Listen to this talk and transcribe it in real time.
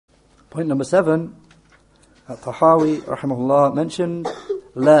Point number 7, At-Tahaawiyyah rahimahullaah mentioned,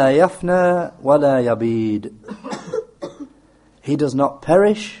 لا يفنى ولا يبيد. He does not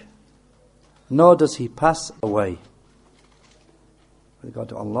perish, nor does he pass away. With regard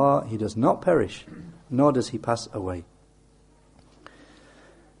to Allah, He does not perish, nor does He pass away.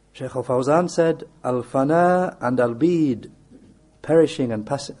 Shaykh al-Fawzan said, Al-fanaa and al-Bid, perishing and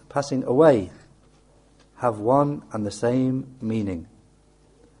passing away, have one and the same meaning.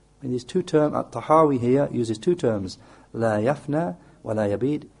 In these two terms, At-Tahaawiyyah here uses two terms, لا يفنى ولا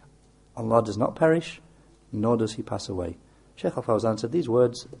يبيد. Allah does not perish, nor does He pass away. Shaykh al-Fawzan said these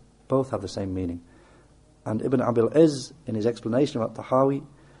words both have the same meaning. And Ibn Abil Izz, in his explanation of At-Tahaawiyyah,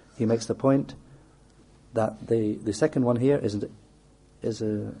 he makes the point that the second one here is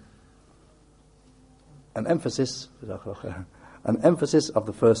an emphasis of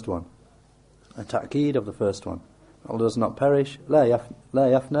the first one, a ta'keed of the first one. Allah does not perish, لا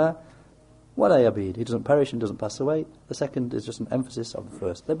يفنى ولا يبيد. He doesn't perish and doesn't pass away. The second is just an emphasis of the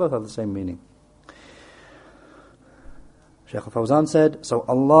first. They both have the same meaning. Shaykh al-Fawzan said, so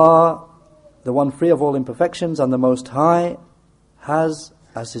Allah, the one free of all imperfections and the Most High, has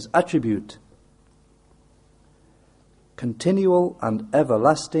as His attribute continual and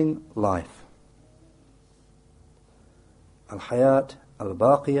everlasting life. Al-Hayat,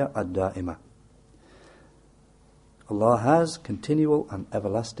 al-Baqiyah, ad-Da'imah. Allah has continual and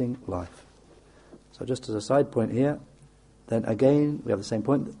everlasting life. So just as a side point here, then again we have the same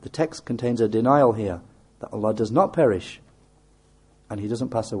point. The text contains a denial here that Allah does not perish and He doesn't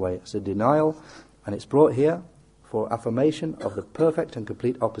pass away. It's a denial, and it's brought here for affirmation of the perfect and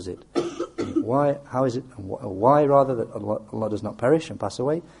complete opposite. Why? How is it? Why rather that Allah does not perish and pass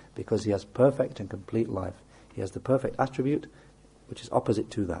away? Because He has perfect and complete life. He has the perfect attribute, which is opposite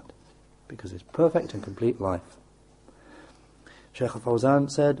to that, because it's perfect and complete life. Shaykh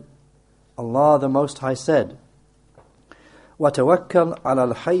al-Fawzan said, Allah the Most High said, وَتَوَكَّلْ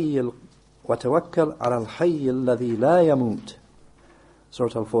عَلَى الْحَيِّ الَّذِي لَا يَمُوتُ.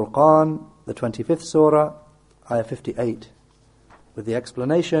 Sooratul-Furqaan, the 25th surah, ayah 58, with the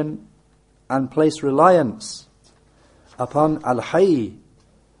explanation, and place reliance upon al-hayy,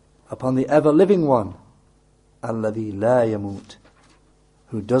 upon the ever-living one, الَّذِي لَا يَمُوتُ,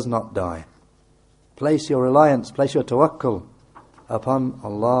 who does not die. Place your reliance, place your tawakkul upon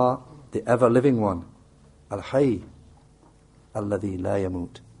Allah, the ever-living one, al-hayy, الَّذِي لَا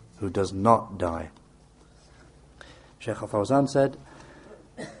يَمُوتُ, who does not die. Shaykh al-Fawzan said,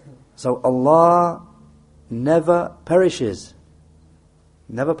 so Allah never perishes,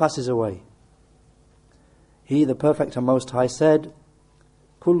 never passes away. He, the Perfect and Most High, said,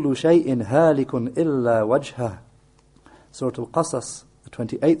 كُلُّ شَيْءٍ هَالِكٌ إِلَّا وَجْهَهُ. Sooratul-Qasas, the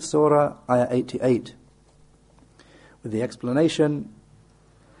 28th surah, ayah 88. With the explanation,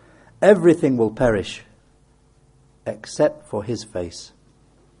 everything will perish except for His face.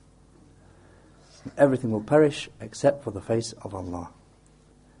 Everything will perish except for the face of Allah.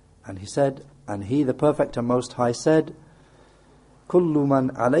 And He said, and He, the Perfect and Most High, said, كُلُّ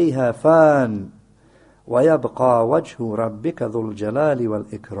مَنْ عَلَيْهَا فَانٍ وَيَبْقَى وَجْهُ رَبِّكَ ذُو الْجَلَالِ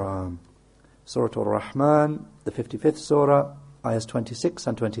وَالْإِكْرَامِ. Sooratur-Rahmaan, the 55th surah, ayahs 26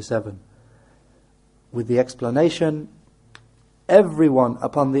 and 27. With the explanation, everyone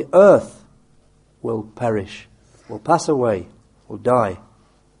upon the earth will perish, will pass away, will die.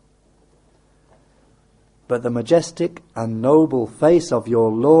 But the majestic and noble face of your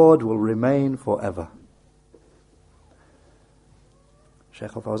Lord will remain forever.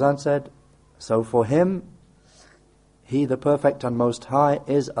 Shaykh al-Fawzan said, so for Him, He, the Perfect and Most High,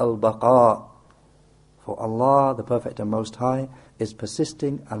 is Al-Baqaa. For Allah, the Perfect and Most High, is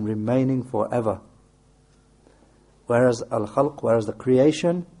persisting and remaining forever. Whereas Al-Khalq, whereas the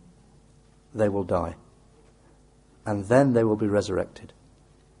creation, they will die. And then they will be resurrected.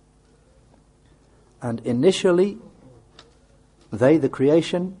 And initially, they, the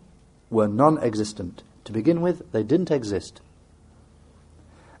creation, were non-existent. To begin with, they didn't exist.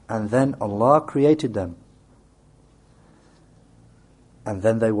 And then Allah created them. And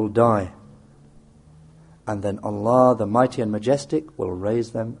then they will die. And then Allah, the Mighty and Majestic, will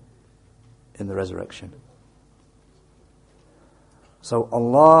raise them in the resurrection. So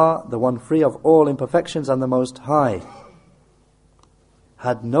Allah, the one free of all imperfections and the Most High,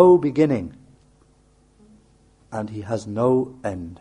 had no beginning, and He has no end.